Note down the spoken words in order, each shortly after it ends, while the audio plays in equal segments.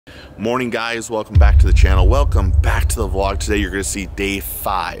Morning, guys. Welcome back to the channel. Welcome back to the vlog. Today you're going to see day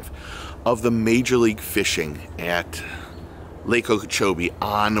 5 of the Major League Fishing at Lake Okeechobee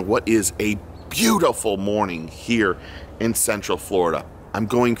on what is a beautiful morning here in Central Florida. I'm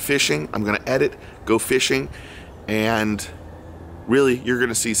going fishing. I'm going to edit, go fishing, and really you're going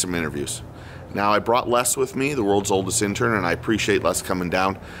to see some interviews. Now, I brought Les with me, the world's oldest intern, and I appreciate Les coming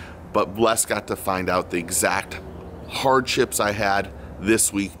down, but Les got to find out the exact hardships I had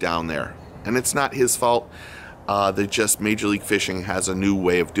this week down there. And it's not his fault. Major League Fishing has a new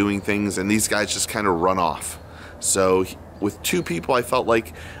way of doing things, and these guys just kind of run off. So with 2 people, I felt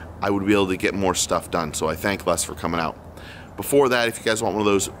like I would be able to get more stuff done. So I thank Les for coming out. Before that, if you guys want one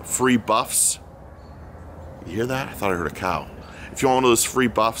of those free buffs, you hear that? I thought I heard a cow. If you want one of those free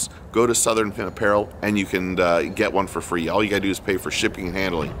buffs, go to Southern Fin Apparel and you can get one for free. All you gotta do is pay for shipping and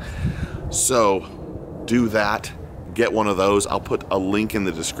handling. So do that. Get one of those. I'll put a link in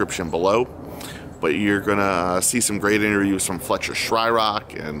the description below. But you're gonna see some great interviews from Fletcher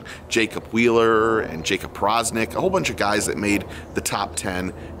Shyrock and Jacob Wheeler and Jacob Powroznik, a whole bunch of guys that made the top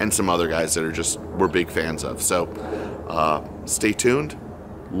 10, and some other guys that we're big fans of. So stay tuned,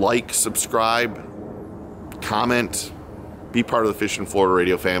 like, subscribe, comment, be part of the Fishing Florida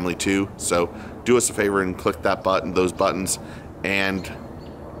Radio family too. So do us a favor and click that button, those buttons, and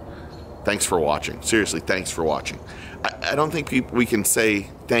thanks for watching. Seriously, thanks for watching. I don't think we can say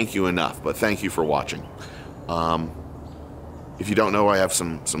thank you enough, but thank you for watching. If you don't know, I have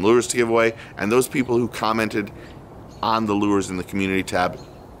some lures to give away, and those people who commented on the lures in the community tab,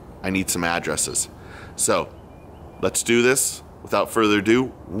 I need some addresses. So let's do this. Without further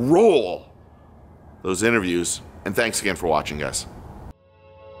ado, roll those interviews, and thanks again for watching, guys.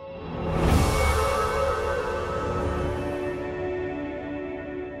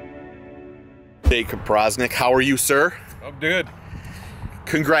 Jacob Powroznik, how are you, sir? I'm good.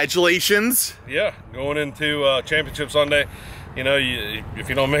 Congratulations. Yeah, going into Championship Sunday. You know, if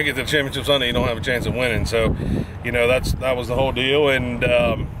you don't make it to Championship Sunday, you don't have a chance of winning. So, you know, that was the whole deal. And,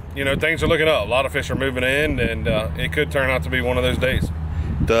 you know, things are looking up. A lot of fish are moving in, and it could turn out to be one of those days.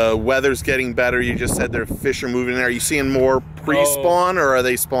 The weather's getting better. You just said their fish are moving in. Are you seeing more pre-spawn, or are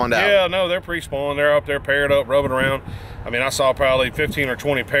they spawned out? Yeah, no, they're pre-spawn. They're up there paired up, rubbing around. I mean, I saw probably 15 or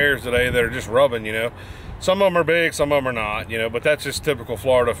 20 pairs today that are just rubbing, you know. Some of them are big, some of them are not, you know, but that's just typical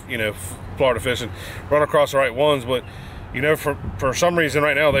Florida, you know, Florida fishing. Run across the right ones, but, you know, for some reason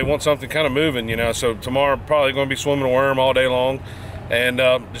right now they want something kind of moving, you know. So tomorrow probably going to be swimming a worm all day long, and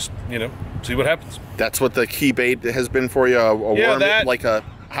just, you know, see what happens. That's what the key bait has been for you, a worm, like a...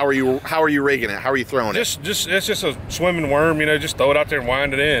 How are you rigging it? How are you throwing it? It's just a swimming worm, you know. Just throw it out there and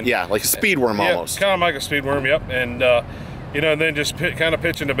wind it in. Yeah, like a speed worm almost. Yeah, kind of like a speed worm. Yep. And you know, and then just kind of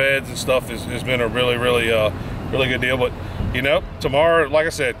pitching the beds and stuff has been a really good deal. But you know, tomorrow, like I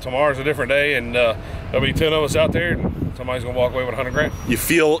said, tomorrow's a different day, and there'll be 10 of us out there, and somebody's gonna walk away with 100 grand. You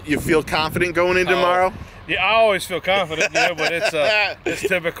feel confident going in tomorrow? Yeah, I always feel confident, you know. But it's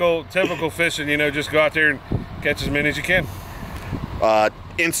typical fishing. You know, just go out there and catch as many as you can.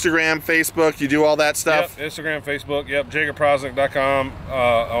 Instagram, Facebook, you do all that stuff? Yep, Instagram, Facebook, yep, JacobPowroznik.com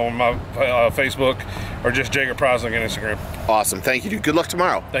on my Facebook, or just Jacob Powroznik on Instagram. Awesome, thank you, dude. Good luck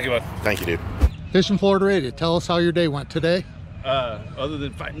tomorrow. Thank you, bud. Thank you, dude. Fishing Florida Radio, tell us how your day went today. Other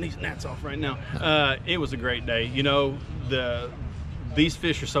than fighting these gnats off right now, it was a great day. You know, these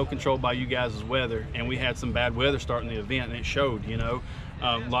fish are so controlled by you guys' weather, and we had some bad weather starting the event, and it showed, you know.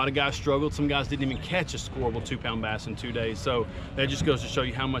 A lot of guys struggled. Some guys didn't even catch a scoreable 2-pound bass in 2 days. So that just goes to show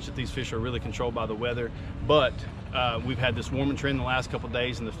you how much that these fish are really controlled by the weather. But we've had this warming trend the last couple of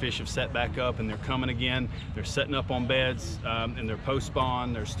days, and the fish have set back up, and they're coming again. They're setting up on beds, and they're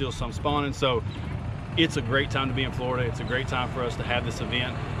post-spawn. There's still some spawning. So it's a great time to be in Florida. It's a great time for us to have this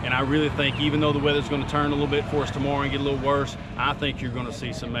event. And I really think, even though the weather's going to turn a little bit for us tomorrow and get a little worse, I think you're going to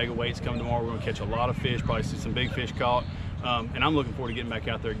see some mega weights come tomorrow. We're going to catch a lot of fish, probably see some big fish caught. And I'm looking forward to getting back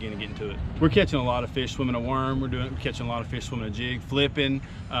out there again and getting to it. We're catching a lot of fish swimming a worm. We're catching a lot of fish swimming a jig, flipping,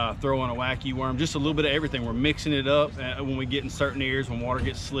 throwing a wacky worm, just a little bit of everything. We're mixing it up when we get in certain areas, when water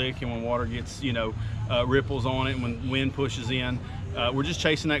gets slick and when water gets, you know, ripples on it, and when wind pushes in. We're just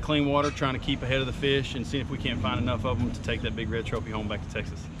chasing that clean water, trying to keep ahead of the fish and see if we can't find enough of them to take that big red trophy home back to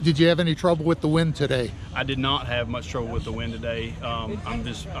Texas. Did you have any trouble with the wind today? I did not have much trouble with the wind today.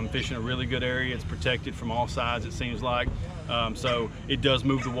 I'm fishing a really good area. It's protected from all sides, it seems like. So it does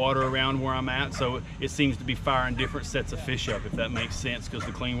move the water around where I'm at, so it seems to be firing different sets of fish up, if that makes sense, because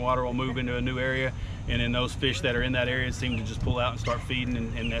the clean water will move into a new area, and then those fish that are in that area seem to just pull out and start feeding,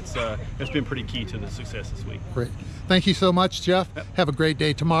 and that's been pretty key to the success this week. Great. Thank you so much, Jeff. Yep. Have a great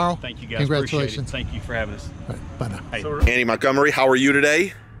day tomorrow. Thank you, guys. Congratulations. Thank you for having us. Right. Bye now. Hey. Andy Montgomery, how are you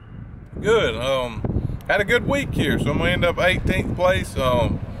today? Good. Had a good week here, so I'm gonna end up 18th place.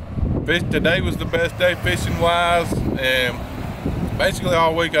 Fish today was the best day fishing wise, and basically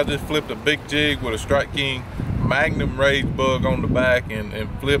all week I just flipped a big jig with a Strike King Magnum raised bug on the back and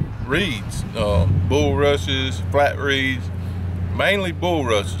flipped reeds, bull rushes, flat reeds, mainly bull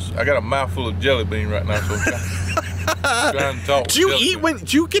rushes. I got a mouthful of jelly bean right now, so I'm trying to talk. Do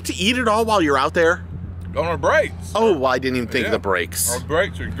you get to eat it all while you're out there? On our breaks. Oh, well, I didn't even think of the breaks. Our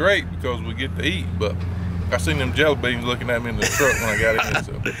breaks are great because we get to eat, but I seen them jelly beans looking at me in the truck when I got in.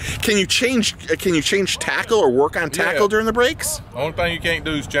 So. Can you change tackle or work on tackle during the breaks? The only thing you can't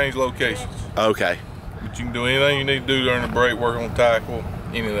do is change locations. Okay. But you can do anything you need to do during the break, work on tackle,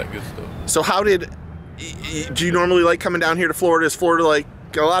 any of that good stuff. So do you normally like coming down here to Florida? Is Florida like,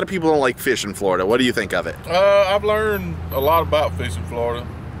 a lot of people don't like fish in Florida. What do you think of it? I've learned a lot about fishing Florida.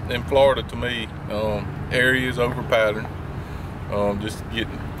 In Florida, to me, areas over pattern. Just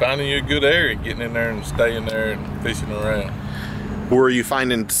finding you a good area, getting in there and staying there and fishing around. Were you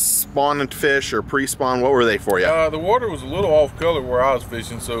finding spawning fish or pre-spawn? What were they for you? The water was a little off color where I was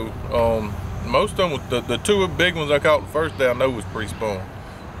fishing, so most of them, the two big ones I caught the first day I know was pre-spawn.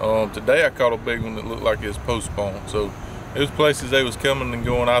 Today I caught a big one that looked like it was post-spawn. So it was places they was coming and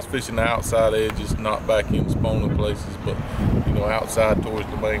going. I was fishing the outside edges, not back in spawning places, but you know, outside towards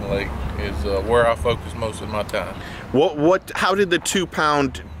the main lake is where I focus most of my time. How did the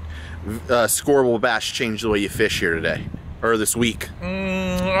 2-pound scoreable bass change the way you fish here today, or this week?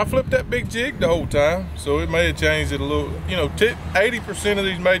 I flipped that big jig the whole time, so it may have changed it a little. You know, 80% of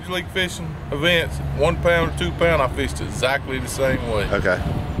these major league fishing events, 1 pound or 2 pound, I fished exactly the same way. Okay.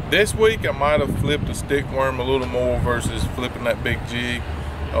 This week I might have flipped a stick worm a little more versus flipping that big jig.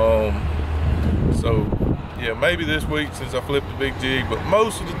 So yeah, maybe this week since I flipped the big jig, but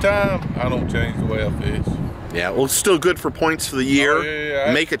most of the time I don't change the way I fish. Yeah, well, it's still good for points for the year. Oh,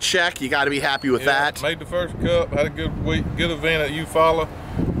 yeah. Make a check, you got to be happy with that. Made the first cup, had a good week, good event at Eufaula,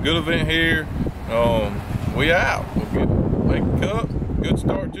 good event here. We out. We'll make a cup, good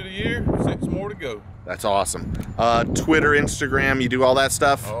start to the year, 6 more to go. That's awesome. Twitter, Instagram, you do all that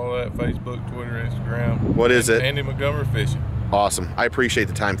stuff? All that, Facebook, Twitter, Instagram. What is it? Andy Montgomery Fishing. Awesome. I appreciate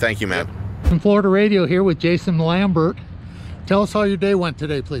the time. Thank you, man. From Florida Radio here with Jason Lambert. Tell us how your day went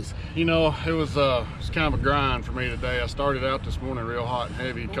today, please. You know, it was kind of a grind for me today. I started out this morning real hot and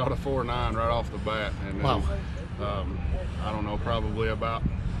heavy, caught a 4.9 right off the bat. And wow. I don't know, probably about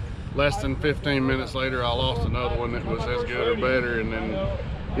less than 15 minutes later, I lost another one that was as good or better. And then,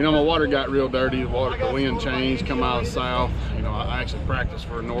 you know, my water got real dirty. The wind changed, come out of the south. You know, I actually practiced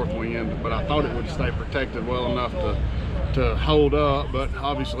for a north wind, but I thought it would stay protected well enough to hold up, but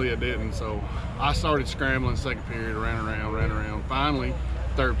obviously it didn't. So I started scrambling second period, ran around. Finally,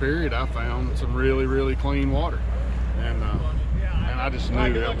 third period, I found some really, really clean water. And I just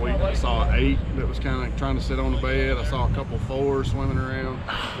knew that week. I saw an 8 that was kind of trying to sit on the bed. I saw a couple 4s swimming around.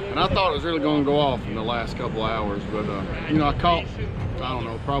 And I thought it was really going to go off in the last couple hours. But, you know, I caught, I don't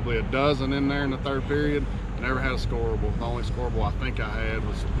know, probably a dozen in there in the third period. Never had a scoreable. The only scoreable I think I had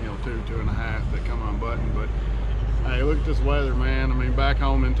was, you know, 2.5 that come unbuttoned. But hey, look at this weather, man. I mean, back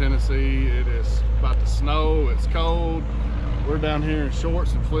home in Tennessee, it is about to snow, it's cold. We're down here in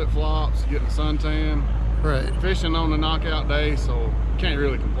shorts and flip-flops, getting a suntan. Right. Fishing on the knockout day, so can't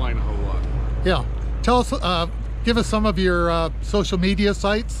really complain a whole lot. Yeah. Tell us, give us some of your social media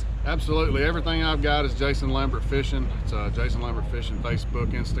sites. Absolutely. Everything I've got is Jason Lambert Fishing. It's Jason Lambert Fishing,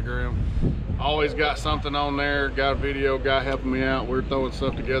 Facebook, Instagram. Always got something on there, got a video, guy helping me out. We're throwing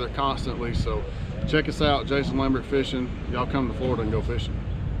stuff together constantly, so check us out, Jason Lambert Fishing. Y'all come to Florida and go fishing.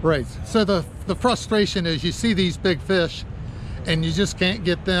 Right. So the frustration is you see these big fish and you just can't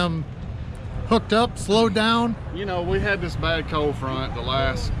get them hooked up, slowed down. You know, we had this bad cold front the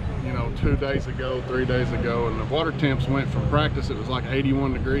last, you know, 2 days ago, 3 days ago, and the water temps went from practice, it was like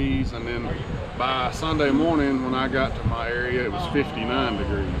 81 degrees, and then by Sunday morning when I got to my area, it was 59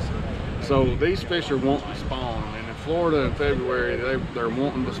 degrees. So these fish are wanting to spawn, and in Florida in February, they're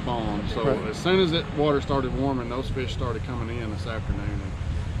wanting to spawn. So as soon as that water started warming, those fish started coming in this afternoon.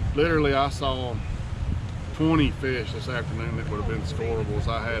 And literally, I saw 20 fish this afternoon that would have been scoreables.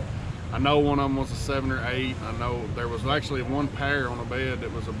 I know one of them was a 7 or 8. I know there was actually one pair on a bed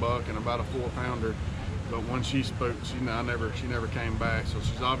that was a buck and about a 4-pounder. But when she spooked, she never came back. So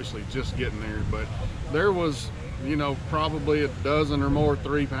she's obviously just getting there. But there was, you know, probably a dozen or more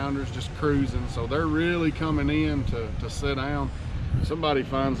 3-pounders just cruising. So they're really coming in to sit down. If somebody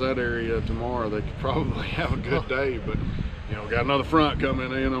finds that area tomorrow, they could probably have a good day. But you know, got another front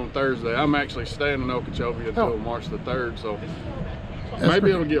coming in on Thursday. I'm actually staying in Okeechobee until March the 3rd. So Maybe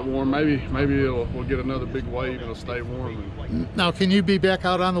it'll get warm. Maybe we'll get another big wave and it'll stay warm. Now, can you be back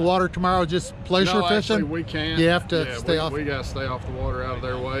out on the water tomorrow just pleasure fishing? Actually, we can't. You have to stay off. We got to stay off the water, out of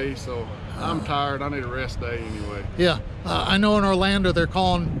their way. So I'm tired. I need a rest day anyway. Yeah, I know in Orlando they're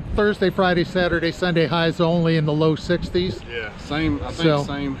calling Thursday, Friday, Saturday, Sunday highs only in the low 60s. Yeah, same. I think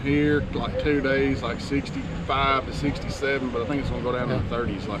same here. Like 2 days, like 65 to 67, but I think it's gonna go down to the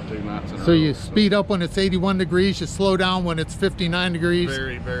 30s like 2 nights in a row. So you speed up when it's 81 degrees, you slow down when it's 59 degrees.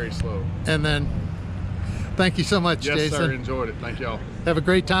 Very, very slow. And then, thank you so much, yes, Jason. Yes, sir. Enjoyed it. Thank y'all. Have a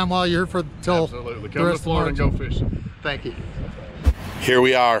great time while you're here till absolutely. Come to Florida and go fishing. Thank you. Here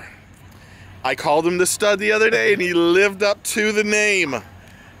we are. I called him the stud the other day, and he lived up to the name.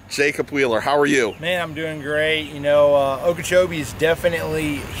 Jacob Wheeler, how are you? Man, I'm doing great. You know, Okeechobee is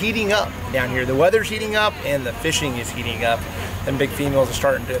definitely heating up down here. The weather's heating up, and the fishing is heating up. Them big females are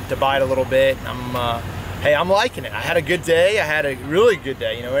starting to bite a little bit. Hey, I'm liking it. I had a good day. I had a really good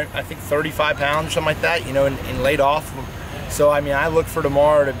day. You know, I think 35 pounds or something like that. You know, and laid off. So I mean, I look for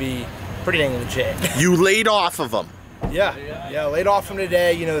tomorrow to be pretty dang legit. You laid off of them. Yeah, laid off from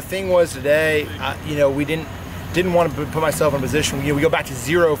today. You know, the thing was today, you know, we didn't want to put myself in a position. You know, we go back to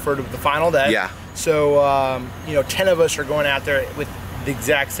 0 for the final day. Yeah. So you know, 10 of us are going out there with the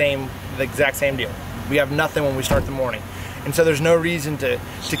exact same deal. We have nothing when we start the morning, and so there's no reason to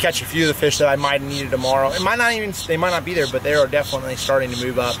catch a few of the fish that I might need tomorrow. They might not be there, but they are definitely starting to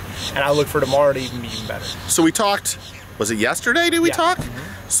move up, and I look for tomorrow to even be even better. So we talked. Was it yesterday? Did we talk?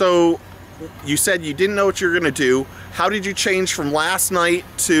 Mm-hmm. So you said you didn't know what you were going to do. How did you change from last night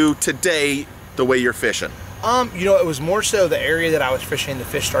to today the way you're fishing? You know, it was more so the area that I was fishing, the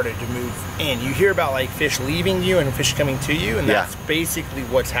fish started to move in. You hear about like fish leaving you and fish coming to you, and that's basically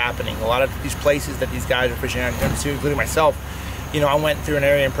what's happening. A lot of these places that these guys are fishing out, including myself, you know, I went through an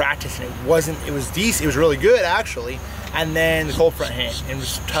area in practice and it was decent, it was really good actually, and then the cold front hit and it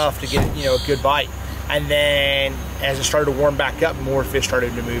was tough to get, you know, a good bite. And then as it started to warm back up, more fish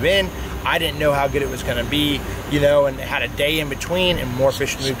started to move in. I didn't know how good it was going to be, you know, and it had a day in between and more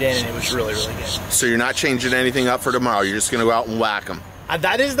fish moved in, and it was really, really good. So you're not changing anything up for tomorrow? You're just going to go out and whack them?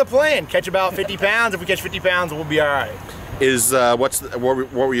 That is the plan. Catch about 50 pounds. If we catch 50 pounds, we'll be all right. Is what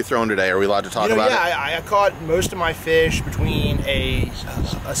were you throwing today? Are we allowed to talk about it? Yeah, I caught most of my fish between a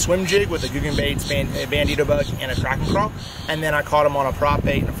swim jig with a Guggen Baits bandito bug and a Kraken crawl, and then I caught them on a prop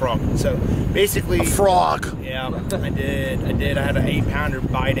bait and a frog. So basically, a frog. Yeah, I did. I had an 8-pounder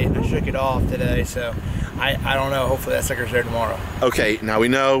bite it, and I shook it off today. So I don't know. Hopefully that sucker's there tomorrow. Okay, now we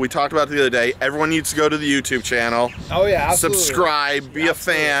know, we talked about it the other day, everyone needs to go to the YouTube channel. Oh yeah, absolutely. Subscribe, be a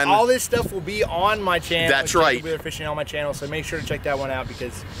fan. All this stuff will be on my channel. That's right. We're fishing on my channel, so make sure to check that one out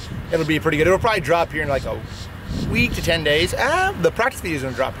because it'll be pretty good. It'll probably drop here in like a week to 10 days. The practice video is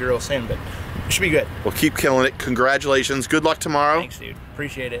going to drop here real soon, but it should be good. Well, keep killing it. Congratulations. Good luck tomorrow. Thanks, dude.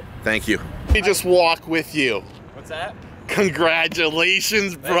 Appreciate it. Thank you. Let me just walk with you. What's that?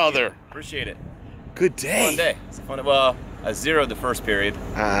 Congratulations, brother. Appreciate it. Good day. Fun day. It's a fun. Well, I zeroed the first period,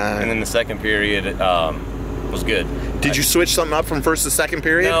 and then the second period was good. Did you switch something up from first to second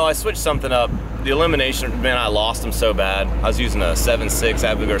period? No, I switched something up. The elimination, man, I lost them so bad. I was using a 7.6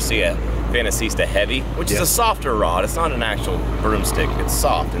 Abu Garcia Fantasista Heavy, which is a softer rod. It's not an actual broomstick. It's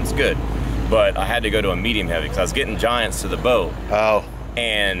soft and it's good. But I had to go to a medium heavy because I was getting giants to the boat. Oh.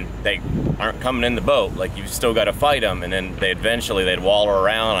 And they aren't coming in the boat. Like, you've still got to fight them, and then they'd waller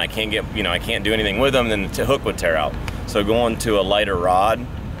around. I can't do anything with them. Then the hook would tear out. So going to a lighter rod.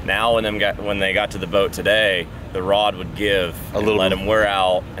 Now when they got to the boat today, the rod would give let them wear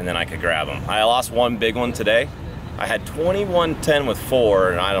out, and then I could grab them. I lost one big one today. I had 2110 with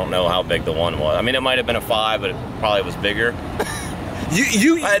 4, and I don't know how big the one was. I mean, it might have been a 5, but it probably was bigger.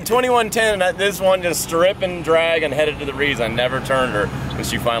 I had 2110, and this one just strip and drag and headed to the reeds. I never turned her, and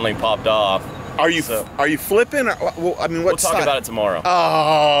she finally popped off. Are you flipping? Or, well, I mean, we'll talk about it tomorrow.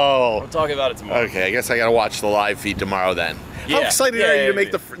 Oh. We'll talk about it tomorrow. Okay, I guess I got to watch the live feed tomorrow then. Yeah. How excited are you to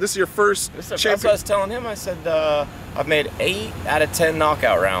make this is your first That's what I was telling him. I said, I've made 8 out of 10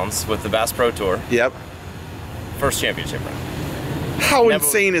 knockout rounds with the Bass Pro Tour. Yep. First championship round. How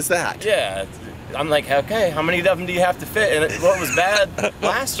insane is that? Yeah. I'm like, okay, how many of them do you have to fit? And what was bad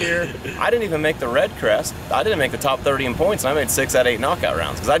last year, I didn't even make the red crest. I didn't make the top 30 in points, and I made 6 out of 8 knockout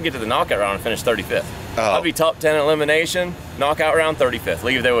rounds because I'd get to the knockout round and finish 35th. Oh. I'd be top 10 in elimination, knockout round 35th,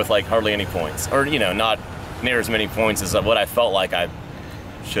 leave there with like hardly any points, or not near as many points as what I felt like I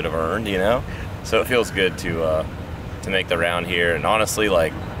should have earned, So it feels good to make the round here, and honestly,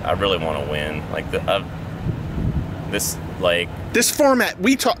 like, I really want to win. Like this format,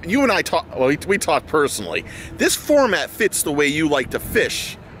 you and I talk, well, we talk personally. This format fits the way you like to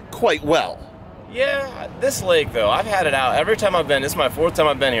fish quite well. Yeah, this lake though, I've had it out every time I've been. This is my 4th time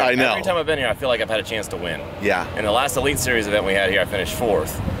I've been here. I know. Every time I've been here, I feel like I've had a chance to win. Yeah. In the last Elite Series event we had here, I finished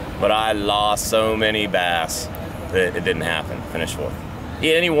 4th, but I lost so many bass that it didn't happen. Finished 4th.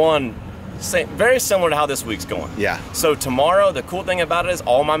 Yeah, and he won. Very similar to how this week's going. Yeah. So tomorrow, the cool thing about it is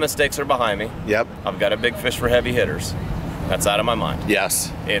all my mistakes are behind me. Yep. I've got a big fish for heavy hitters. That's out of my mind.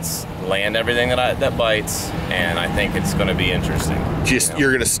 Yes. It's land everything that bites, and I think it's going to be interesting. Just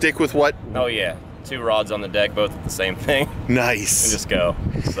you're going to stick with what? Oh yeah, 2 rods on the deck, both at the same thing. Nice. And just go.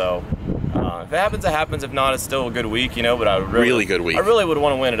 So if it happens, it happens. If not, it's still a good week, you know. But I really good week. I really would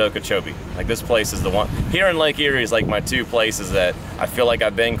want to win at Okeechobee. Like this place is the one. Here in Lake Erie is like my 2 places that I feel like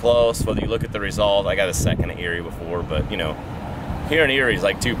I've been close. Whether you look at the result, I got a 2nd at Erie before, but you know. Here in Erie is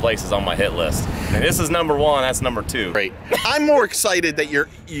like 2 places on my hit list. And this is number 1, that's number 2. Great. I'm more excited that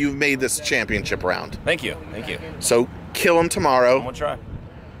you've made this championship round. Thank you, thank you. So kill them tomorrow. I'm gonna try.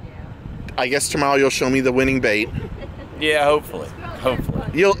 I guess tomorrow you'll show me the winning bait. Yeah, hopefully.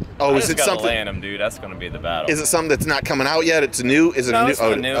 You'll. Oh, is it something? something? Land them, dude. That's gonna be the battle. Is it something that's not coming out yet? It's new. Is it no, a new? It's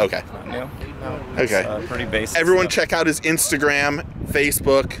not new. Okay. Not new. No, okay. It's, pretty basic. Everyone, stuff. check out his Instagram,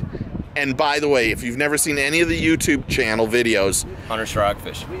 Facebook. And by the way, if you've never seen any of the YouTube channel videos, Hunter Sprague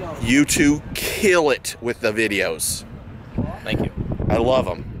Fish. You 2 kill it with the videos. Thank you. I love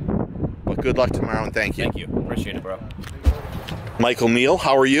them. But good luck tomorrow, and thank you. Thank you. Appreciate it, bro. Michael Neal,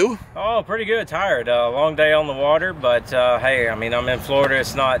 how are you? Oh, pretty good. Tired. Long day on the water, but hey, I mean, I'm in Florida.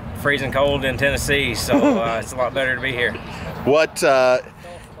 It's not freezing cold in Tennessee, so it's a lot better to be here. What?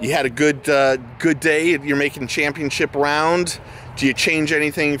 You had a good day. You're making championship round. Do you change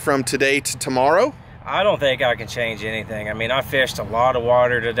anything from today to tomorrow? I don't think I can change anything. I mean, I fished a lot of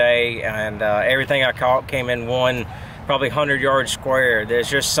water today, and everything I caught came in one probably 100-yard square. There's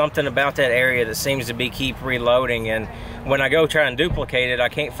just something about that area that seems to keep reloading, and when I go try and duplicate it, I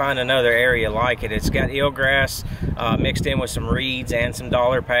can't find another area like it. It's got eelgrass mixed in with some reeds and some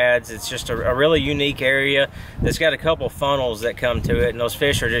dollar pads. It's just a really unique area that's got a couple funnels that come to it, and those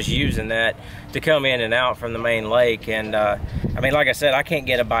fish are just using that to come in and out from the main lake. And I mean, like I said, I can't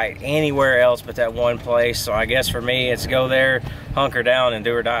get a bite anywhere else but that one place, so I guess for me it's go there, hunker down, and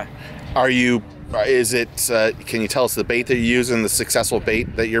do or die. Are you Is it? Can you tell us the bait that you're using, the successful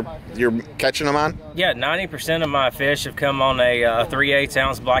bait that you're catching them on? Yeah, 90% of my fish have come on a 3/8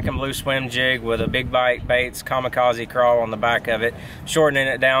 ounce black and blue swim jig with a big bite baits kamikaze crawl on the back of it, shortening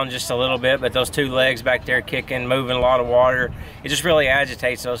it down just a little bit. But those two legs back there kicking, moving a lot of water, it just really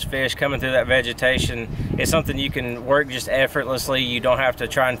agitates those fish coming through that vegetation. It's something you can work just effortlessly. You don't have to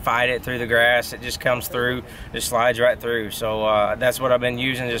try and fight it through the grass. It just comes through, just slides right through. So that's what I've been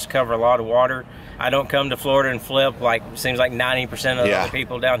using, just to cover a lot of water. I don't come to Florida and flip like seems like 90% of the other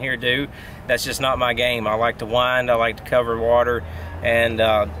people down here do. That's just not my game. I like to wind, I like to cover water, and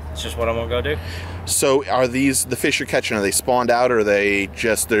it's just what I'm gonna go do. So are these, the fish you're catching, are they spawned out, or are they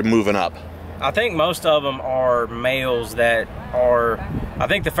just, they're moving up? I think most of them are males that are, I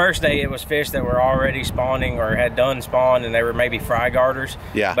think the first day it was fish that were already spawning or had done spawn, and they were maybe fry garters.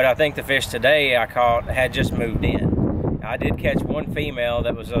 Yeah. But I think the fish today I caught had just moved in. I did catch one female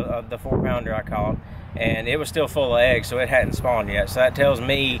that was the 4-pounder I caught, and it was still full of eggs, so it hadn't spawned yet. So that tells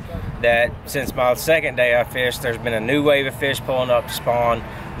me that since my second day I fished, there's been a new wave of fish pulling up to spawn.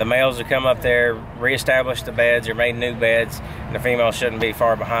 The males have come up there, reestablished the beds, or made new beds, and the females shouldn't be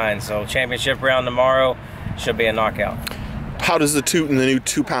far behind. So championship round tomorrow should be a knockout. How does the new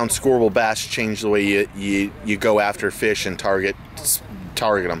 2-pound scoreable bass change the way you go after fish and target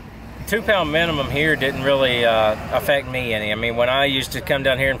them? 2-pound minimum here didn't really affect me any. I mean, when I used to come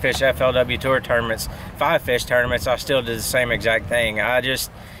down here and fish FLW Tour tournaments, 5-fish tournaments, I still did the same exact thing.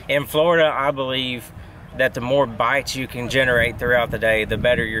 In Florida, I believe that the more bites you can generate throughout the day, the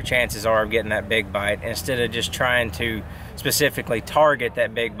better your chances are of getting that big bite, instead of just trying to specifically target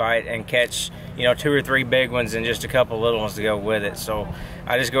that big bite and catch, 2 or 3 big ones and just a couple little ones to go with it. So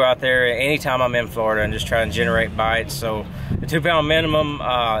I just go out there anytime I'm in Florida and just try and generate bites. So the 2-pound minimum,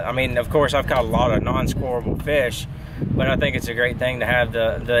 I mean, of course I've caught a lot of non-scoreable fish, but I think it's a great thing to have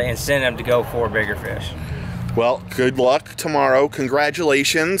the incentive to go for bigger fish. Well, good luck tomorrow.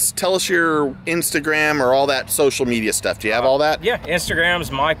 Congratulations. Tell us your Instagram or all that social media stuff. Do you have all that? Yeah, Instagram's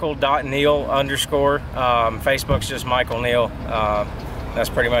michael.neal_. Facebook's just Michael Neal. That's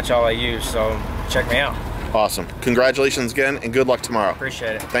pretty much all I use, so check me out. Awesome. Congratulations again, and good luck tomorrow.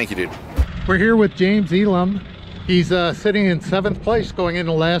 Appreciate it. Thank you, dude. We're here with James Elam. He's sitting in 7th place going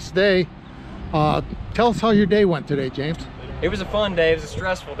into the last day. Tell us how your day went today, James. It was a fun day. It was a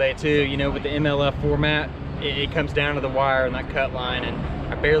stressful day too, with the MLF format. It comes down to the wire and that cut line,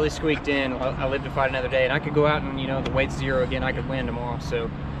 and I barely squeaked in. I lived to fight another day, and I could go out and, the weight's 0 again, I could win tomorrow.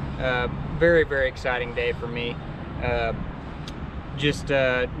 So Very, very exciting day for me. Just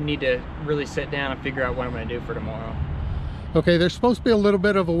need to really sit down and figure out what I'm going to do for tomorrow. Okay, there's supposed to be a little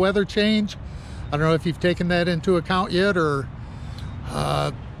bit of a weather change. I don't know if you've taken that into account yet, or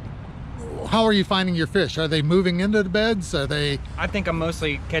how are you finding your fish? Are they moving into the beds? Are they? I think I'm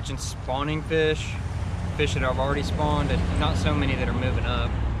mostly catching spawning fish that I've already spawned, and not so many that are moving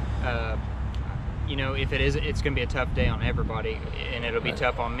up. You know, if it is, it's going to be a tough day on everybody, and it'll be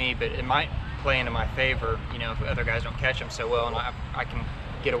tough on me, but it might play into my favor, you know, if other guys don't catch them so well, and I can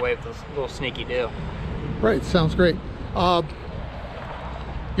get away with this little sneaky deal. Right, sounds great.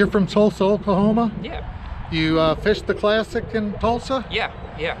 You're from Tulsa, Oklahoma? Yeah. You fished the Classic in Tulsa? Yeah,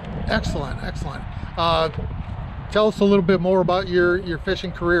 yeah. Excellent, excellent. Tell us a little bit more about your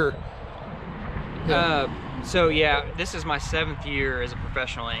fishing career. So yeah, this is my 7th year as a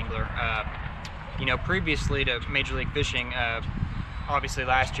professional angler. You know, previously to Major League Fishing, obviously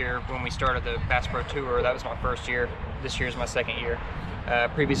last year when we started the Bass Pro Tour, that was my first year. This year is my 2nd year.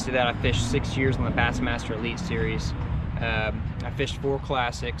 Previous to that, I fished 6 years on the Bassmaster Elite Series. I fished 4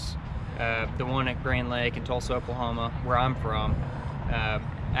 classics, the one at Grand Lake in Tulsa, Oklahoma, where I'm from.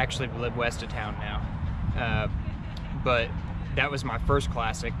 Actually live west of town now. But that was my first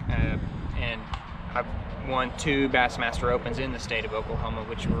classic, and I've won 2 Bassmaster Opens in the state of Oklahoma,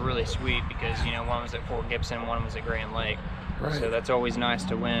 which were really sweet because, you know, one was at Fort Gibson, one was at Grand Lake. Right. So that's always nice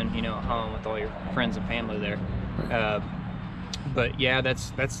to win, you know, at home with all your friends and family there. But yeah,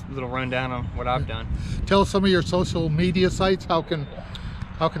 that's a little rundown on what I've done. Tell us some of your social media sites. How can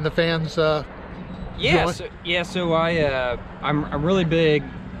the fans So I'm really big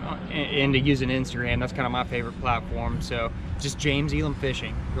into using Instagram. That's kind of my favorite platform. So just James Elam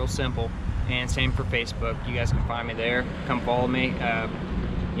Fishing, real simple. And same for Facebook. You guys can find me there. Come follow me.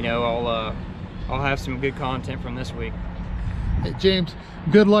 You know, I'll have some good content from this week. Hey, James,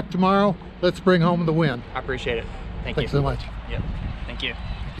 good luck tomorrow. Let's bring home the win. I appreciate it. Thanks so much. Yep. Thank you.